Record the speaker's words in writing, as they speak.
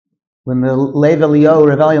when the Levi Leo,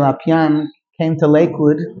 Rav Lapian, came to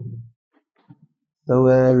Lakewood, so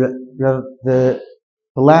the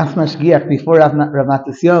last Mashgiach before Rav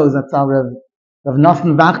Matisyo's, that's how Rav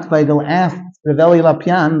Nosson Wachtweigel asked Rav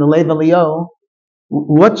Lapian, the Levi Leo,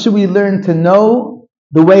 what should we learn to know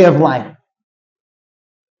the way of life?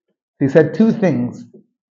 He said two things.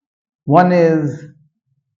 One is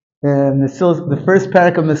the first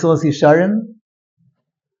parak of Mesilas Yesharim,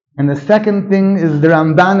 and the second thing is the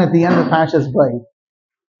Ramban at the end of Parshas Bo.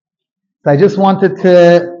 So I just wanted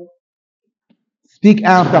to speak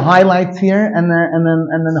out the highlights here, and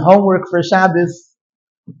then homework for Shabbos,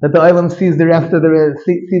 that the Olam sees the rest of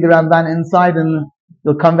see the Ramban inside, and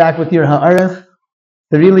you'll come back with your ha'aras.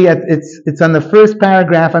 So really, it's on the first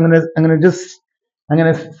paragraph. I'm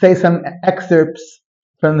gonna say some excerpts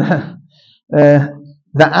from the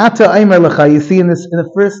Ata Aimer Lecha. You see in the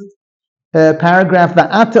first paragraph, the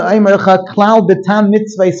Ata Aimer Lecha Klal B'tam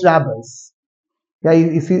Mitzvahs Rabbos. Yeah,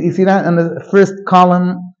 you see that on the first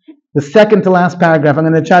column, the second to last paragraph. I'm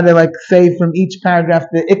going to try to say from each paragraph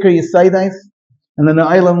the Iker Yisaides, and then the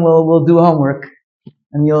Olam will do homework,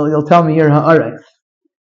 and you'll tell me your ha'aras.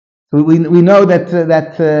 So we know that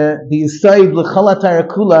the Yisaid L'Chol HaTorah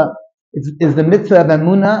Kula is the mitzvah of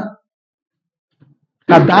Emunah.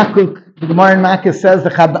 Habakkuk, the Gemara in Makkah says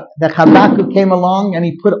that Habakkuk came along and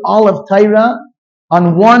he put all of Torah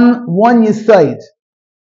on one Yisaid.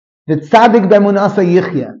 The tzaddik b'emunah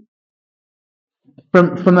yichya.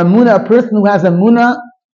 From Emunah, a person who has Emunah,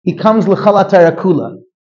 he comes l'chol HaTorah kula.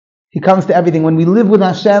 He comes to everything. When we live with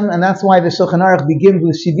Hashem, and that's why the Shulchan Aruch begins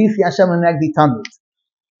with Shivisi Hashem L'negdi Tamid.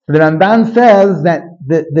 The Ramban says that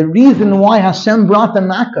the reason why Hashem brought the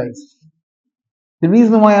Makkos,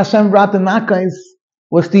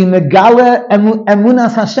 was to megale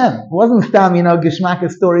emunas Hashem. It wasn't stam, Geshmaka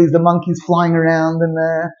stories, the monkeys flying around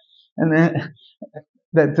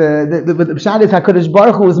but the Pshat is HaKadosh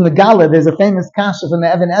Baruch Hu was megale. There's a famous kasha from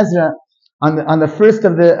the Ibn Ezra on the first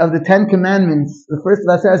of the 10 commandments, the first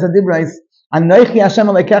of Aseret HaDibros, Anochi Hashem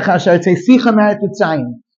Elokecha Asher Tzeicha Me'eretz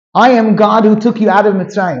Mitzrayim. I am God who took you out of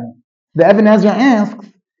Mitzrayim. The Ibn Ezra asks,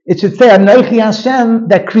 it should say Anochi Hashem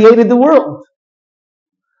that created the world.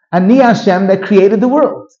 Ani Hashem that created the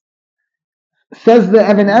world. Says the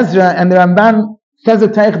Ibn Ezra, and the Ramban says a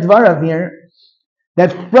Teich Dvarav here,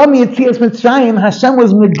 that from Yetzias Mitzrayim, Hashem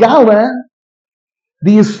was megala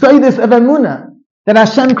the Yisaidus of Emunah, that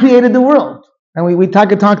Hashem created the world. And we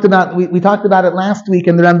talked about it last week,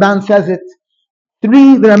 and the Ramban says it. The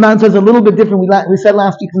Ramban says a little bit different. We said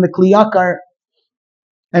last week from the Kli Yakar,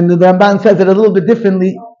 and the Ramban says it a little bit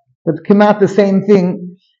differently, but came out the same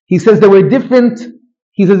thing. He says there were different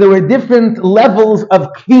levels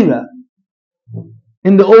of kvira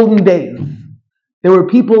in the olden days. There were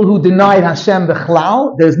people who denied Hashem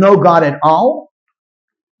b'chlal. There's no God at all.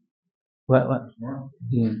 What?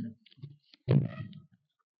 Yeah.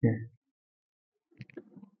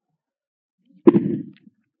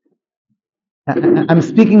 I'm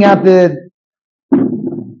speaking out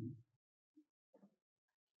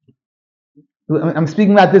I'm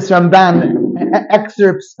speaking about this Ramban,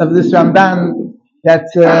 excerpts of this Ramban that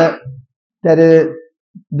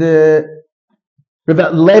the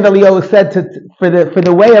Levi Leo said for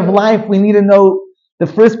the way of life we need to know the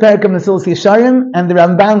first parak of Mesilas Yesharim and the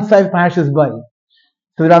Ramban Saif Parshas Bo.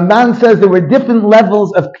 So the Ramban says there were different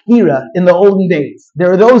levels of kira in the olden days.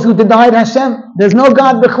 There are those who denied Hashem. There's no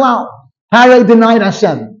God b'chlal. Haray denied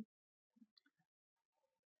Hashem.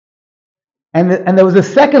 And there was a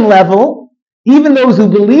second level. Even those who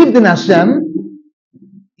believed in Hashem,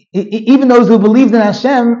 but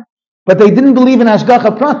they didn't believe in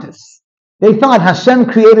Hashgacha Pratis. They thought Hashem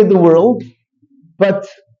created the world, but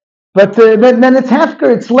then it's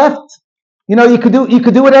hefker, it's left. You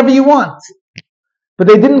could do whatever you want. But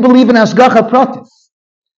they didn't believe in Hashgacha Pratis.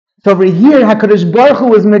 So over here, HaKadosh Baruch Hu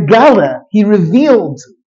was megala. He revealed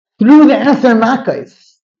through the Eser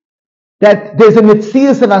Makkos that there's a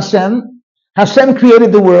mitzias of Hashem. Hashem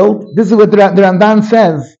created the world. This is what the Ramban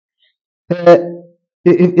says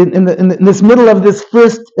in this middle of this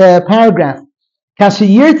first paragraph. It's not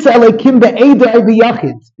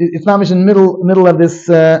in the middle of this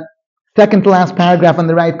second to last paragraph on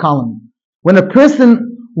the right column. When a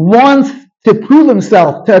person wants to prove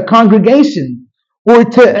himself to a congregation or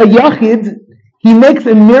to a yachid, he makes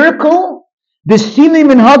a miracle. Hashem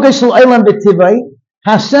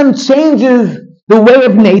changes the way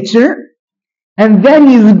of nature. And then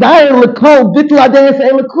he's lekol bittul adayas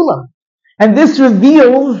elakula, and this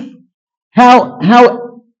reveals how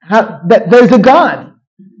that there's a God,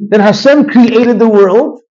 that Hashem created the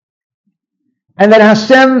world, and that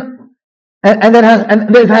Hashem and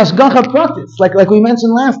there's hashgacha pratis, like we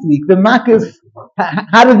mentioned last week. The Makkos,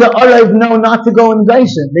 how did the Arab know not to go in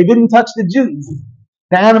Goshen? They didn't touch the Jews.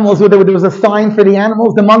 The animals, there was a sign for the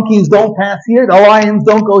animals. The monkeys don't pass here. The lions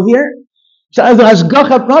don't go here.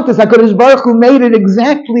 Hashgacha pratis, HaKadosh Baruch Hu made it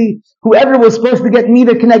exactly, whoever was supposed to get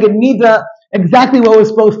Mida Keneged Mida, exactly what was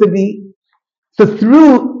supposed to be. So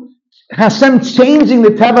through Hashem changing the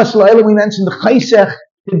Teva Sh'La'ila, we mentioned the Chayshech,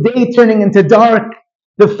 the day turning into dark,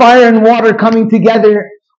 the fire and water coming together,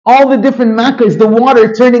 all the different makkos, the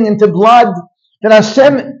water turning into blood, that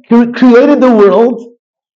Hashem created the world,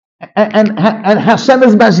 and Hashem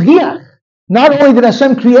is Mashgiach. Not only did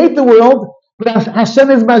Hashem create the world, but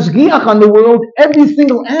Hashem is Mashgiach on the world. Every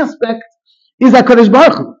single aspect is HaKadosh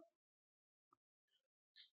Baruch Hu.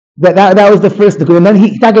 That was the first degree. And then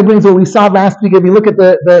he brings what we saw last week. If you look at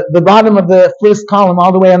the bottom of the first column,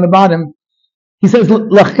 all the way on the bottom, he says,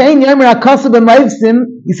 L'chein yemer ha'kaseh b'mayvsim,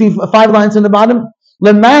 you see 5 lines on the bottom,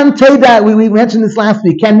 L'man teda, we mentioned this last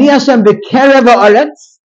week, Kani Hashem b'kerev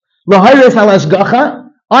ha'aretz, L'hayres ha'ashgacha,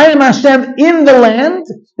 I am Hashem in the land,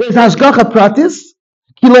 there's hashgacha pratis,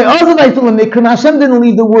 Ki le'ozav ha'ifil ha'mikra, Hashem didn't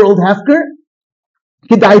leave the world hefker,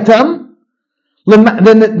 Kidaitam,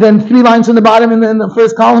 then 3 lines on the bottom in the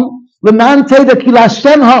first column, L'man teda ki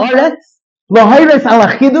l'Hashem ha'aretz, L'hayres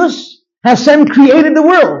ha'achidush, Hashem created the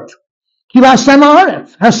world.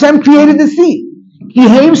 Hashem created the sea.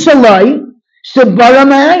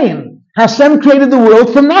 Hashem created the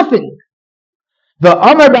world from nothing. The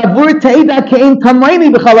Amar Bavur Teida Kein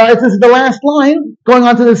Kamaini B'Chalaretz. This is the last line, going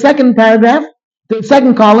on to the second paragraph, the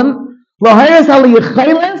second column.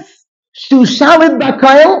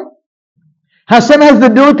 Hashem has the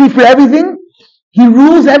ability for everything. He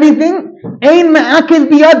rules everything.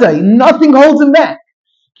 Nothing holds him back.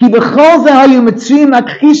 In this,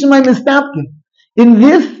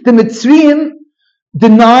 the Mitzrayim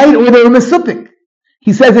denied, or they were mesupik.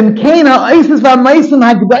 He says in Cana,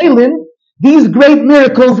 these great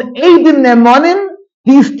miracles, Eidim Nemanim,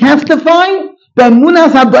 these testify, so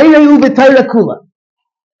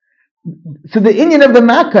the inyan of the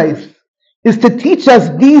Makkos is to teach us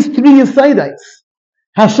these 3 Yesodais.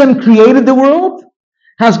 Hashem created the world,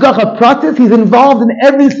 Hashgacha Pratis, He's involved in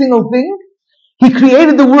every single thing. He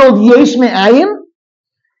created the world yesh me'ayin,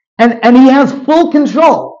 and He has full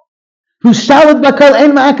control. Who shalad bakal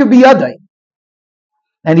ein ma'akav biyadai.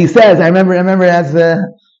 And he says, I remember as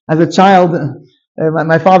a child,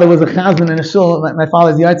 my father was a chazan in a shul. My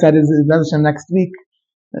father's yahrzeit is Bezos Hashem next week.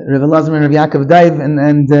 Rav Elazar and Rav Yaakov Daiv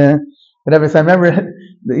and whatever. So I remember,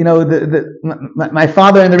 my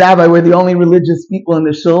father and the rabbi were the only religious people in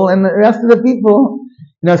the shul, and the rest of the people.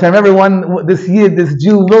 So I remember this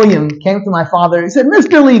Jew, William, came to my father. He said,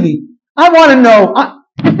 Mr. Levy, I want to know,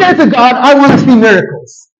 if there's a God, I want to see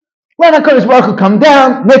miracles. Let HaKadosh Baruch Hu come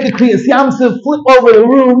down, make a Kriyas Yamsuf, flip over the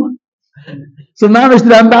room. So Mamish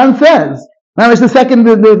the Ramban says, Mamish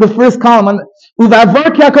the first column,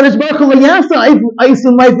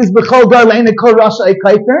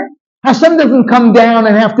 Hashem doesn't come down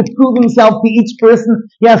and have to prove himself to each person.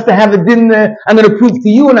 He has to have a din, I'm going to prove to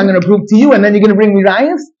you, and I'm going to prove to you, and then you're going to bring me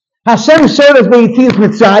rayas. Hashem showed us Be'etzias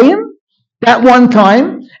Mitzrayim, that one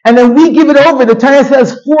time, and then we give it over. The Torah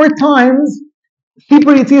says 4 times,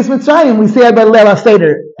 Sipur Yetzias Mitzrayim. We say about Leil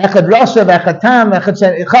HaSeder, Echad Rasha, Echad Tam, Echad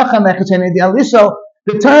Chacham, Echad Shen Edi Alisho.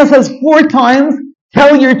 The Torah says 4 times,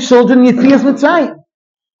 tell your children Yetzias Mitzrayim.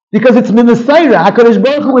 Because it's Mimasaira. HaKadosh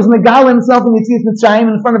Baruch Hu was Megal himself in Yetzias Mitzrayim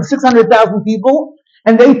in front of 600,000 people,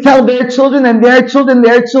 and they tell their children and their children,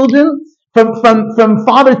 from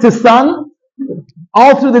father to son,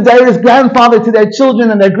 all through the Dair's grandfather to their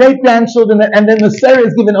children and their great-grandchildren, and then the Sarah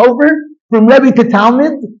is given over from Rebbe to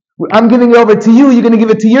Talmud. I'm giving it over to you, you're going to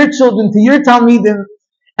give it to your children, to your Talmidim.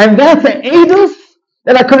 And that's an edus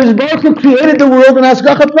that HaKadosh Baruch Hu created the world in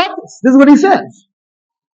Hashgacha Pratis. This is what he says.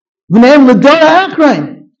 V'neim l'dora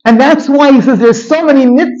achrain. And that's why he says there's so many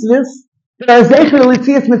mitzvahs that are Zecher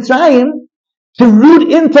L'Yetzias Mitzrayim to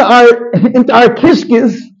root into our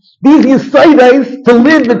kishkis, these Yesodais, to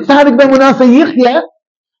live with Tzadik Ben Munasa Yichya,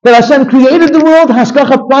 that Hashem created the world,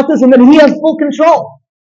 Hashgacha Pratis, and that He has full control.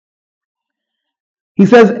 He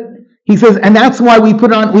says, and that's why we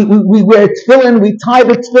put on, we wear tefillin, we tie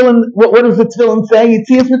the tefillin. What does the tefillin say?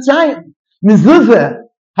 Yetzias Mitzrayim. Mezuzah.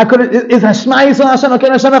 Is Hashma Yisrael Hashem Aken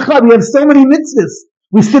Hashem Echad. We have so many mitzvahs.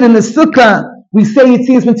 We sit in the sukkah. We say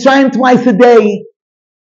Yetzias Mitzrayim twice a day.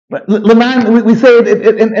 We say it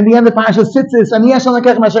in the end of Parshas Tzitzis. Ani Hashem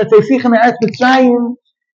Lekechem Asher Tzeisichem Eretz Mitzrayim.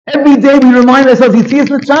 Every day we remind ourselves Yetzias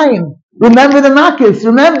Mitzrayim. Remember the Makkos.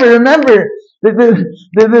 Remember.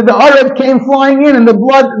 The Arab came flying in, and the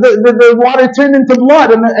blood, the water turned into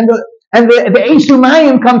blood, and and the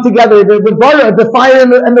Eshumayim come together, the bara, the fire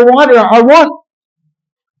and the water are one.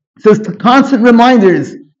 So it's constant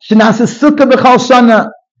reminders. Shenasa sukkah b'chal shana.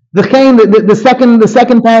 The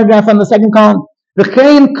second paragraph on the second column.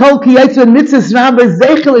 V'chein kol ki yitzvah mitzvahs rabba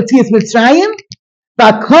zeichel etiyas mitzrayim.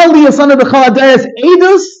 V'akol liyasana b'chal adaras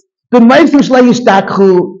edus b'mayvsim shlei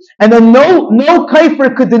yishtakchu. And then no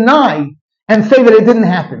kaifer could deny and say that it didn't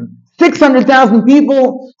happen. 600,000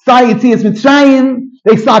 people saw Yetzias Mitzrayim.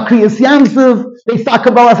 They saw Kriyas Yamsuf. They saw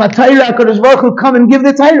Kabbalas HaTorah. Kodesh Baruch Hu come and give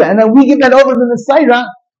the Torah, and then we give that over to the Torah.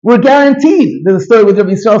 We're guaranteed. There's a story with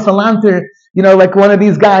Rabbi Yisrael Salanter. Like one of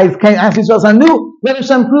these guys came asked Yisrael Salanter, let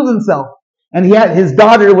Hashem prove himself. And his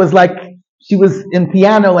daughter was she was in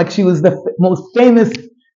piano, she was the most famous,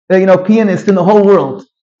 pianist in the whole world.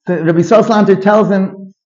 So Rabbi Yisrael Salanter tells him,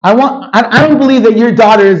 I don't believe that your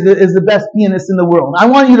daughter is the best pianist in the world. I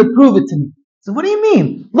want you to prove it to me. So what do you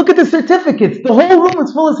mean? Look at the certificates. The whole room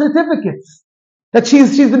is full of certificates that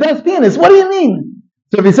she's the best pianist. What do you mean?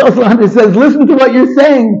 So Rabbi Salanter says, listen to what you're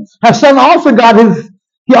saying. Hashem also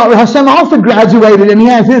graduated and he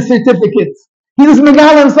has his certificates. He was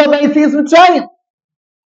Megala himself by Yetzias Mitzrayim.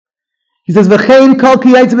 He says, V'chein kol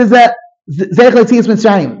ki yitzvah zeichel Yetzias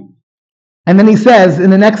Mitzrayim. And then he says in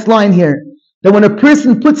the next line here, that when a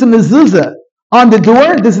person puts a mezuzah on the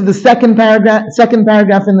door, this is the second paragraph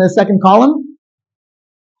in the second column.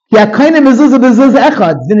 When he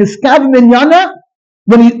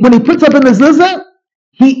puts up a mezuzah,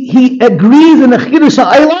 he agrees in the Chiddush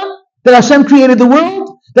HaOlam that Hashem created the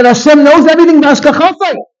world, that Hashem knows everything.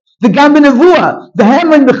 The Gam B'Nevuah, the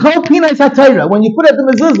Hamrin, the Chol Pinais HaTorah. When you put up the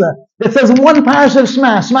mezuzah that says one parish of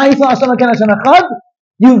Shema Yisrael Hashem Elokeinu Hashem Echad,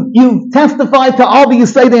 you've testified to all the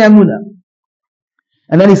Yesodei Emunah.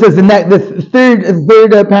 And then he says the third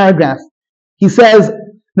paragraph. He says,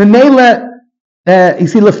 you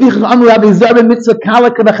see,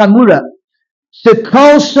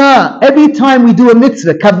 every time we do a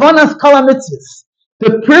mitzvah, kavanas kol mitzvahs,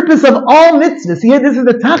 the purpose of all mitzvahs, here this is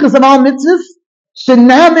the tachlis of all mitzvahs,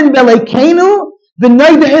 shenamin belekeinu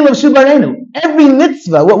v'noida elav shubarenu. Every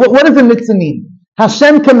mitzvah, what does a mitzvah mean?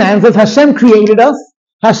 Hashem commands us, Hashem created us,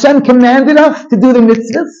 Hashem commanded us to do the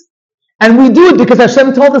mitzvahs, and we do it because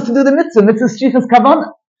Hashem told us to do the mitzvah. Mitzvah shifas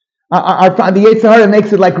kavanah. The Yetzer Hara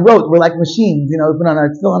makes it like rote. We're like machines, we put on our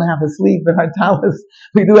tefillin half asleep and our talis.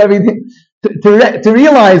 We do everything. To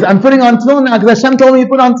realize, I'm putting on tefillin now because Hashem told me to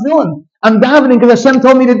put on tefillin. I'm davening because Hashem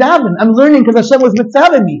told me to daven. I'm learning because Hashem was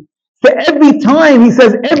mitzvahing me. So every time, he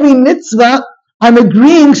says, every mitzvah, I'm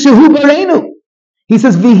agreeing, shehu bareinu. He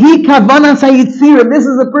says, Vihi kavanas hayitzira. This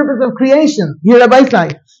is the purpose of creation. Here, Rabbi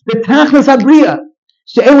Sai. The tachlis habriya.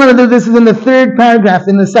 This is in the third paragraph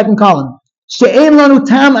in the second column. She'ein lanu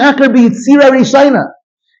tam achar b'yitzira rishayna.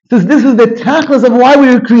 Says this is the tachlis of why we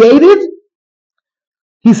were created.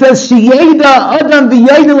 He says sheyeda adam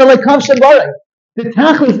v'yeda l'lekav shabarei. The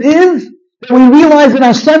tachlis is that we realize that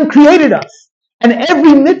Hashem created us, and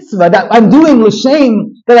every mitzvah that I'm doing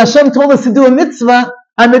l'shem that Hashem told us to do a mitzvah,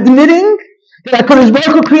 I'm admitting that HaKadosh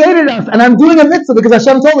Baruch Hu created us, and I'm doing a mitzvah because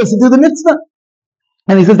Hashem told us to do the mitzvah.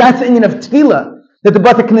 And he says that's the inyan of tefillah. That the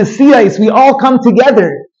Bata Knesiyos, we all come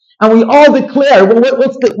together and we all declare,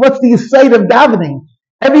 what's the site of davening?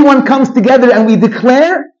 Everyone comes together and we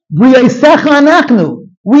declare, B'yaisecha anachnu.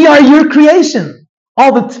 We are your creation.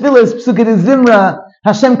 All the tefillahs, Psukkah Zimra,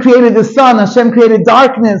 Hashem created the sun, Hashem created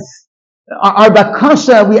darkness. Our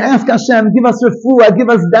bakasha, we ask Hashem, give us refuah,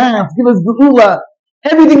 give us daf, give us geula.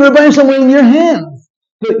 Everything, Rabbi Yisrael, we're in your hands.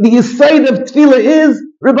 The site of tefillah is,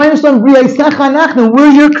 Rabbi Yisrael, B'yaisecha anachnu.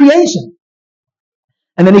 We're your creation.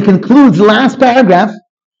 And then he concludes the last paragraph.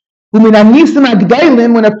 When a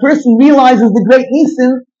person realizes the great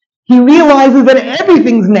nisim, he realizes that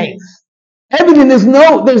everything's naif. Everything, there's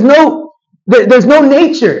no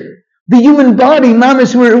nature. The human body,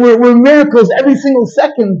 mamish, we're miracles every single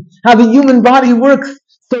second. How the human body works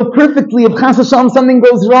so perfectly. If chas v'shalom something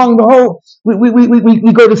goes wrong,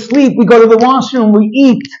 we go to sleep, we go to the washroom, we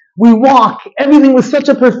eat, we walk. Everything was such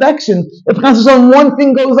a perfection. If chas v'shalom one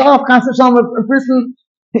thing goes off, chas v'shalom a person,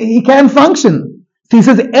 he can't function. So he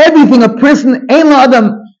says everything, a person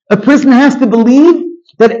has to believe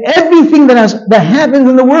that everything that happens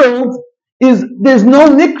in the world there's no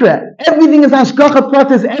nikra. Everything is hashgacha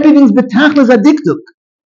pratis, everything's betachlis adiktuk.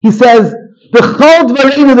 He says, B'chol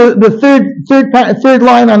dvareinu, the third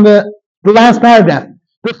line on the last paragraph.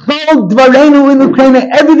 B'chol dvareinu inukrena,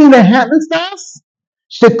 everything that happens to us,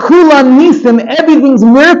 shekulam nisim, everything's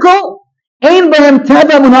miracle, ein b'hem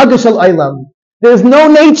teva munhaga shel olam. There's no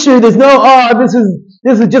nature, there's no,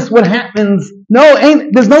 this is just what happens. No,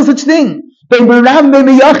 there's no such thing.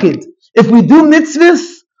 If we do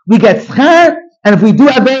mitzvahs, we get schar, And if we do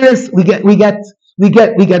averis, we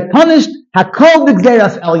get punished. Hakol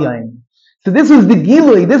b'gzeras elyon. So this was the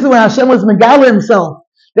Gilui. This is when Hashem was Megala himself.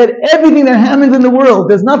 That everything that happens in the world,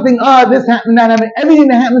 there's nothing, this happened, that happened. Everything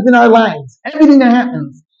that happens in our lives, everything that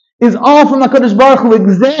happens, is all from HaKadosh Baruch Hu,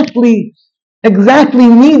 exactly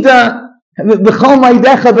Nida, B'chol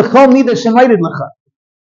Maidecha, B'chol Nida Shemayded Lecha.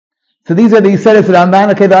 So these are the Yiseres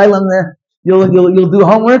Ramban. Okay, the Eilam, you'll do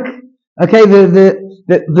homework. Okay,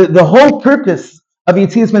 the whole purpose of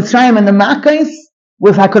Yetzias Mitzrayim and the Makkos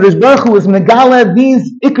was HaKadosh Baruch Hu was Megala, these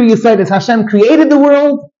Ikar Yiseres. Hashem created the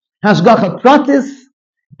world, Hashgacha Pratis,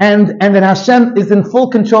 and that Hashem is in full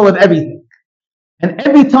control of everything. And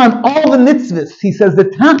every time, all the mitzvahs, he says, the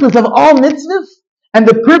tachlis of all mitzvahs and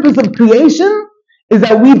the purpose of creation is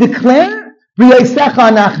that we declare, we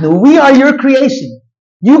are your creation.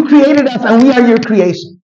 You created us and we are your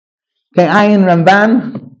creation. Okay, Ayin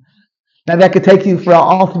Ramban. Now that could take you for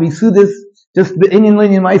all three sudas. Just the Inyan,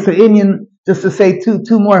 Linyan, Maisa, Inyan, just to say two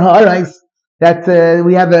more ha'arais, that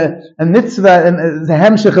we have a mitzvah, and the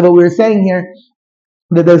hemshech of what we were saying here,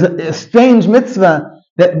 that there's a strange mitzvah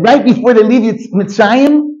that right before they leave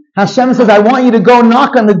Mitzrayim, Hashem says, I want you to go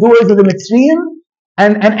knock on the doors of the Mitzrayim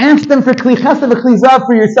and ask them for Kli Chesed v'Kli Zav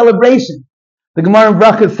for your celebration. The Gemara in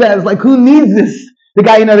Bracha says, like, who needs this? The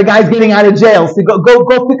guy's getting out of jail. So go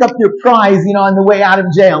pick up your prize, on the way out of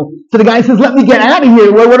jail. So the guy says, let me get out of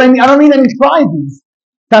here. I don't need any prizes.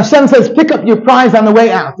 So Hashem says, pick up your prize on the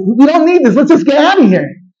way out. We don't need this. Let's just get out of here.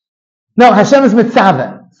 No, Hashem is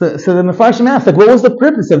mitzaveh. So the Mefarshim asked, like, what was the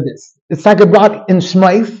purpose of this? It's like a brought in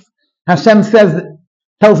Shmais. Hashem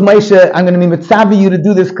tells Moshe, I'm going to be mitzaveh you to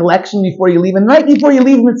do this collection before you leave. And right before you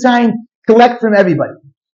leave Mitzrayim, collect from everybody.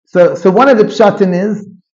 So one of the pshatim is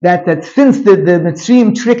that since the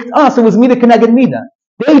Mitzrayim tricked us, it was Mida Keneged Mida.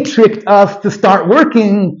 They tricked us to start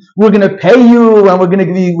working. We're going to pay you, and we're going to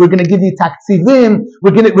give you taksivim.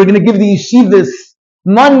 We're going to give the yeshivas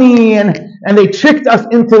money, and they tricked us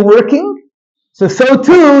into working. So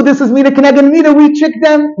too, this is Mida Keneged Mida. We trick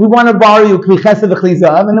them. We want to borrow you Kli Chesed v'Kli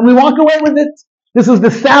Zav, and then we walk away with it. This was the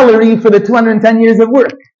salary for the 210 years of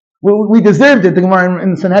work. We deserved it. The Gemara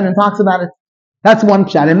in Sanhedrin talks about it. That's one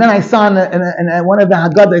chat. And then I saw in one of the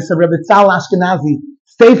Haggadahs of Rabbi Tzal Ashkenazi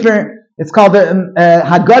Sefer. It's called the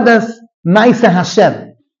Haggadahs Maisa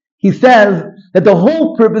Hashem. He says that the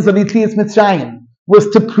whole purpose of Yetzias Mitzrayim was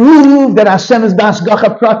to prove that Hashem is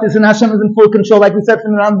B'Hashgacha Pratis and Hashem is in full control, like we said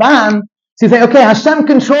from the Ramban. So you say, okay, Hashem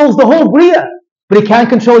controls the whole Bria, but He can't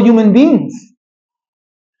control human beings.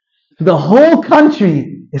 The whole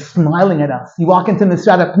country is smiling at us. You walk into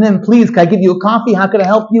Misrad Pnim, please, can I give you a coffee? How could I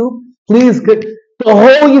help you? Please, the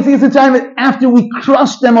whole Yetzias Mitzrayim, after we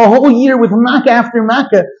crushed them a whole year with Makkah after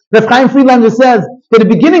Makkah, Rav Chaim Friedlander says, at the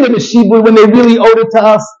beginning of the Shibur, when they really owed it to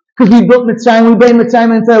us, because we built Mitzrayim, we made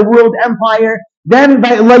Mitzrayim into a world empire, then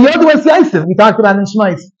by La Yodu Es Yosef, we talked about in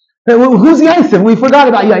Shmais. Who's Yosef? We forgot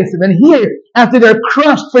about Yosef. And here, after they're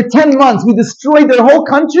crushed for 10 months, we destroyed their whole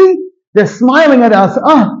country, they're smiling at us.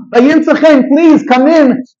 Please come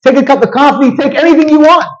in, take a cup of coffee, take anything you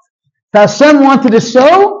want. So Hashem wanted to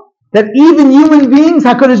show that even human beings,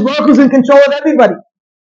 HaKadosh Baruch Hu is in control of everybody.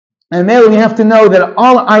 And there we have to know that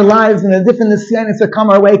all our lives and the different nisyanis that come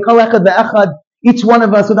our way, kol echad ve'echad, each one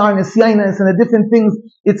of us with our nisyanis and the different things,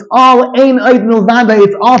 it's all ein oid milvada,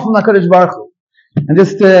 it's all from HaKadosh Baruch Hu. And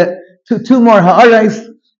just two more ha'arais.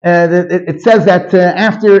 It says that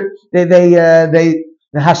after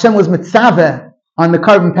Hashem was mitzaveh on the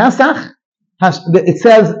Karban Pesach, it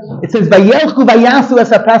says vayelchu vayasu es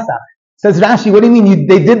Pesach. Says Rashi, what do you mean?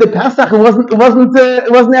 They did the Pesach? It wasn't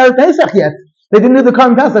Erev Pesach yet. They didn't do the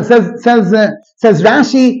Karban Pesach. Says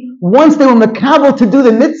Rashi, once they were makabel to do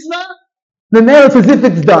the mitzvah, the now it's as if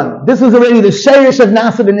it's done. This was already the sheirish of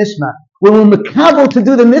Nasa v'Nishma. When we're makabel to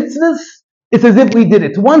do the mitzvahs, it's as if we did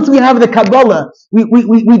it. Once we have the Kabbalah,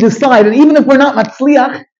 we decide, and even if we're not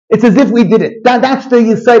matzliach, it's as if we did it. That's the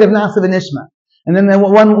yesod of Nasa v'Nishma. And then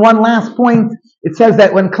one last point, it says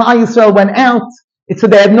that when Klal Yisrael went out, it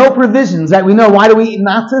said they had no provisions, right? We know, why do we eat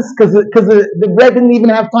matzahs? Because the bread didn't even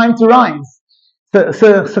have time to rise.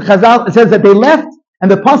 So Chazal, it says that they left, and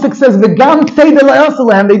the pasuk says, "V'gam tzedel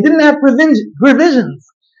la'oselahem." They didn't have provisions.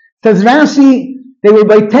 Says Rashi, they were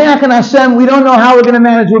Baiteach and Hashem. We don't know how we're going to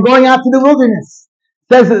manage. We're going out to the wilderness.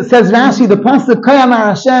 Says Rashi, the pasuk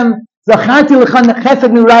Kayamar Hashem, Zacharti l'chan chesed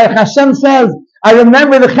nurayach. Hashem says, I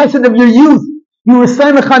remember the chesed of your youth. You were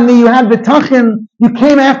samech on me. You had the tachin. You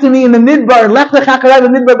came after me in the midbar. Lech lechakarei the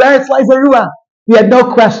midbar beretz laizarua. We had no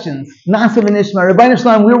questions. Nasa v'nishma. Rabbeinu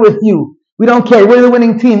Shalom, we're with you. We don't care. We're the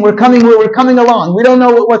winning team. We're coming along. We don't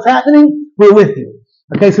know what's happening. We're with you.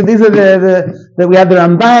 Okay, so these are we have the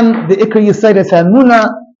Ramban, the Ikar Yisaidas HaEmunah,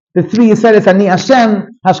 the three Yisaris, Ani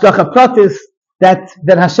Hashem, Hashgacha Pratis, that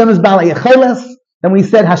Hashem is Bala Yecheles. Then we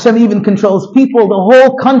said Hashem even controls people, the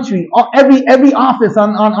whole country, every office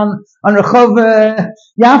on Rehov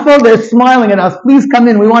Yafo, they're smiling at us. Please come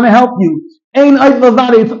in, we want to help you. Ein Oid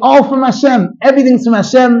Lavadi, it's all from Hashem. Everything's from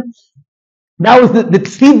Hashem. That was the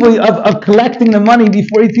tzibui of collecting the money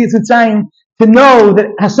before Yetzias Mitzrayim, to know that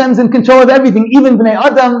Hashem's in control of everything, even Bnei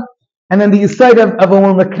Adam. And then the Yisrael of when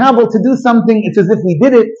we're makabel to do something, it's as if we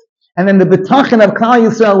did it. And then the betachin of Klal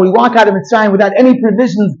Yisrael, we walk out of Mitzrayim without any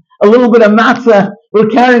provisions, a little bit of matzah, we're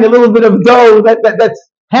carrying a little bit of dough that's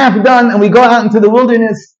half done, and we go out into the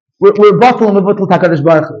wilderness, we're bottle and we're bottle Takarish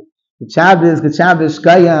Baruch Hu. Good Shabbos,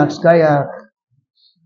 Shkaya.